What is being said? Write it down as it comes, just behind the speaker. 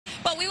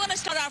Well, we want to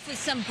start off with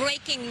some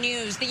breaking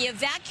news. The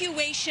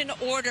evacuation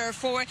order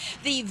for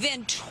the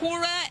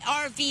Ventura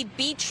RV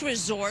Beach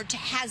Resort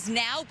has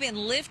now been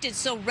lifted,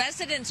 so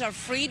residents are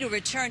free to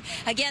return.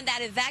 Again,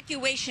 that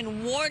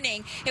evacuation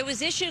warning, it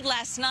was issued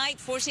last night,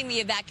 forcing the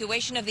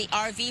evacuation of the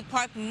RV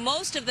park.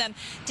 Most of them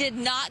did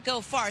not go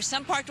far.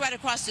 Some parked right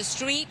across the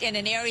street in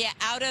an area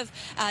out of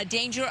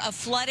danger of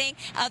flooding.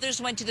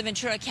 Others went to the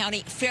Ventura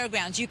County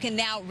Fairgrounds. You can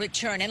now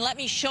return. And let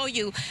me show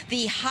you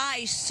the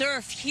high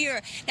surf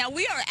here. Now,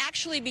 we are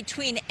actually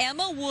between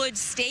Emma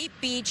Woods State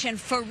Beach and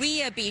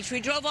Faria Beach. We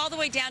drove all the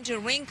way down to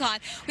Rincon.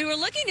 We were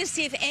looking to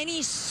see if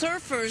any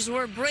surfers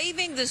were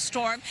braving the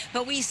storm,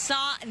 but we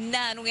saw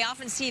none. We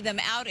often see them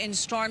out in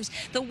storms.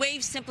 The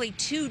waves simply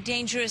too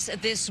dangerous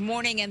this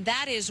morning, and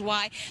that is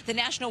why the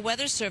National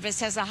Weather Service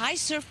has a high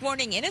surf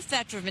warning in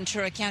effect for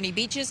Ventura County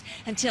beaches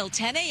until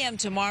 10 a.m.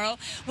 tomorrow,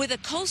 with a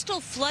coastal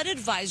flood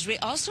advisory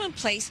also in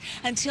place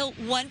until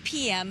 1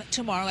 p.m.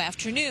 tomorrow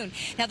afternoon.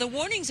 Now, the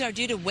warnings are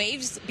due to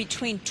waves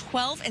between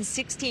 12 and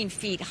 16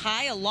 feet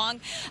high, along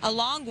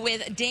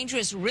with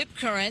dangerous rip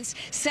currents.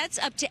 Sets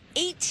up to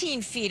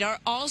 18 feet are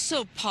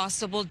also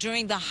possible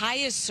during the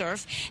highest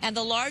surf, and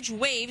the large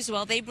waves,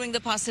 well, they bring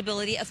the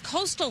possibility of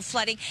coastal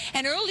flooding.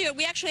 And earlier,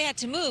 we actually had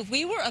to move.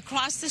 We were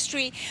across the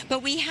street,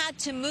 but we had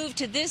to move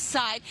to this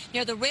side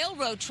near the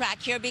railroad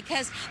track here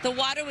because the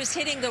water was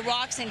hitting the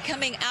rocks and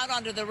coming out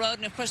onto the road.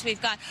 And of course,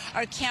 we've got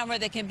our camera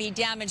that can be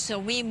damaged, so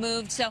we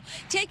moved. So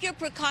take your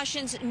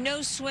precautions.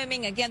 No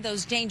swimming. Again,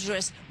 those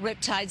dangerous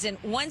riptides. And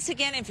once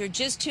again, if you're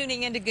just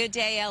tuning into Good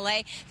Day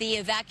LA, the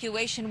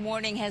evacuation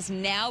warning has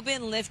now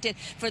been lifted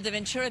for the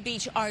Ventura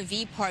Beach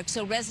RV Park,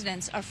 so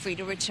residents are free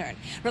to return.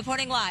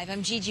 Reporting live,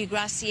 I'm Gigi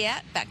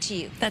Graciette. Back to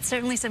you. That's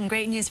certainly some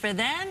great news for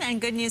them and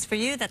good news for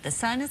you that the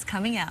sun is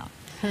coming out.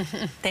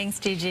 Thanks,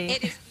 Gigi.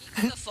 It is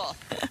beautiful.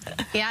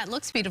 Yeah, it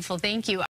looks beautiful. Thank you.